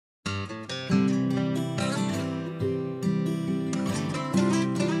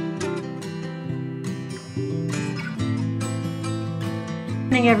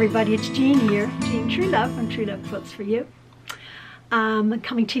morning, everybody. It's Jean here, Jean Truelove from Truelove Quilts for You.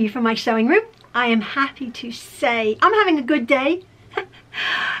 Coming to you from my sewing room. I am happy to say I'm having a good day.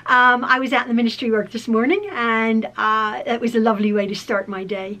 I was out in the ministry work this morning, and it was a lovely way to start my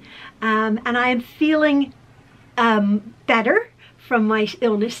day. And I am feeling better from my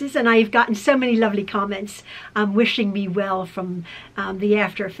illnesses, and I've gotten so many lovely comments wishing me well from the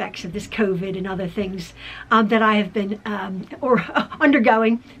after effects of this COVID and other things that I have been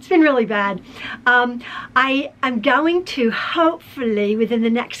undergoing. It's been really bad. I am going to hopefully within the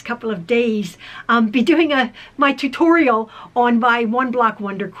next couple of days be doing my tutorial on my one block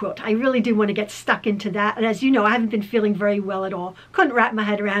wonder quilt. I really do want to get stuck into that, and as you know, I haven't been feeling very well at all. Couldn't wrap my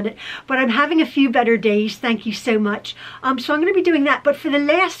head around it, but I'm having a few better days. Thank you so much. So I'm going to be doing that, but for the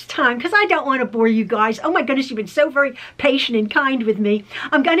last time, because I don't want to bore you guys. Oh my goodness, you've been so very patient and kind with me.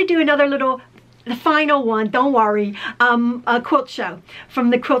 I'm going to do another the final one, don't worry, a quilt show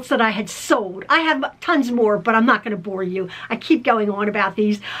from the quilts that I had sold. I have tons more, but I'm not going to bore you. I keep going on about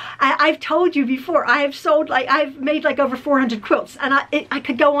these. I've told you before, I have sold, I've made like over 400 quilts, and I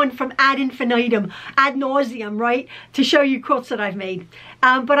could go on from ad infinitum, ad nauseum, right, to show you quilts that I've made.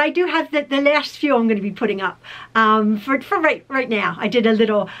 But I do have the last few I'm going to be putting up for right now.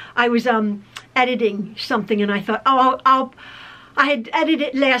 I was editing something, and I thought, oh, I had edited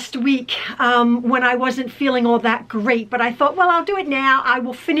it last week when I wasn't feeling all that great, but I thought, well, I'll do it now. I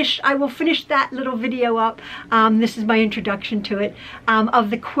will finish that little video up. This is my introduction to it, of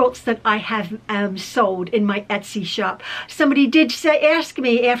the quilts that I have sold in my Etsy shop. Somebody did ask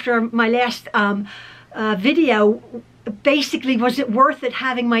me after my last video, basically, was it worth it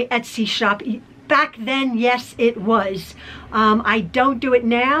having my Etsy shop? Back then, yes, it was. I don't do it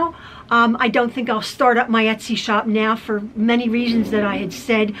now. I don't think I'll start up my Etsy shop now for many reasons that I had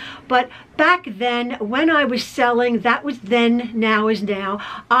said, but back then when I was selling, that was then, now is now,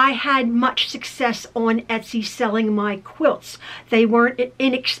 I had much success on Etsy selling my quilts. They weren't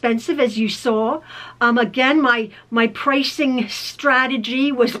inexpensive, as you saw. Again, my pricing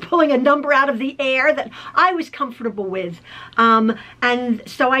strategy was pulling a number out of the air that I was comfortable with. And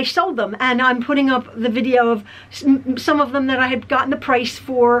so I sold them, and I'm putting up the video of some of them that I had gotten the price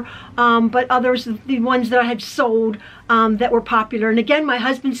for, but others, the ones that I had sold that were popular. And again, my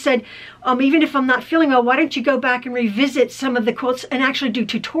husband said, even if I'm not feeling well, why don't you go back and revisit some of the quilts and actually do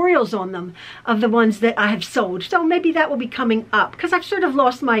tutorials on them of the ones that I have sold. So maybe that will be coming up, because I've sort of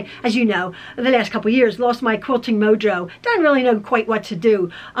lost my, as you know, the last couple of years, lost my quilting mojo. Don't really know quite what to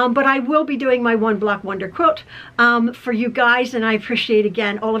do, but I will be doing my one block wonder quilt for you guys, and I appreciate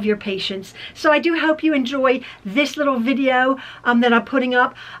again all of your patience. So I do hope you enjoy this little video that I'm putting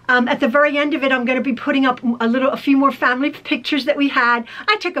up. At the very end of it, I'm going to be putting up a few more family pictures that we had.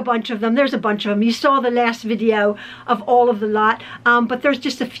 I took a bunch of them. There's a bunch of them. You saw the last video of all of the lot, but there's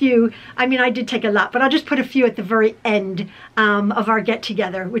just a few. I mean, I did take a lot, but I'll just put a few at the very end of our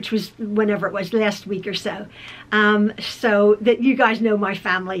get-together, which was whenever it was, last week or so, so that you guys know my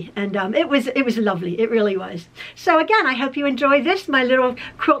family. And it was lovely. It really was. So again, I hope you enjoy this, my little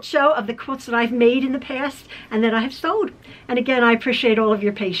quilt show of the quilts that I've made in the past and that I have sold. And again, I appreciate all of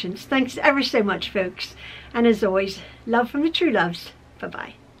your patience. Thanks ever so much, folks. And as always, love from the Trueloves.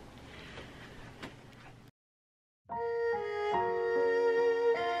 Bye-bye.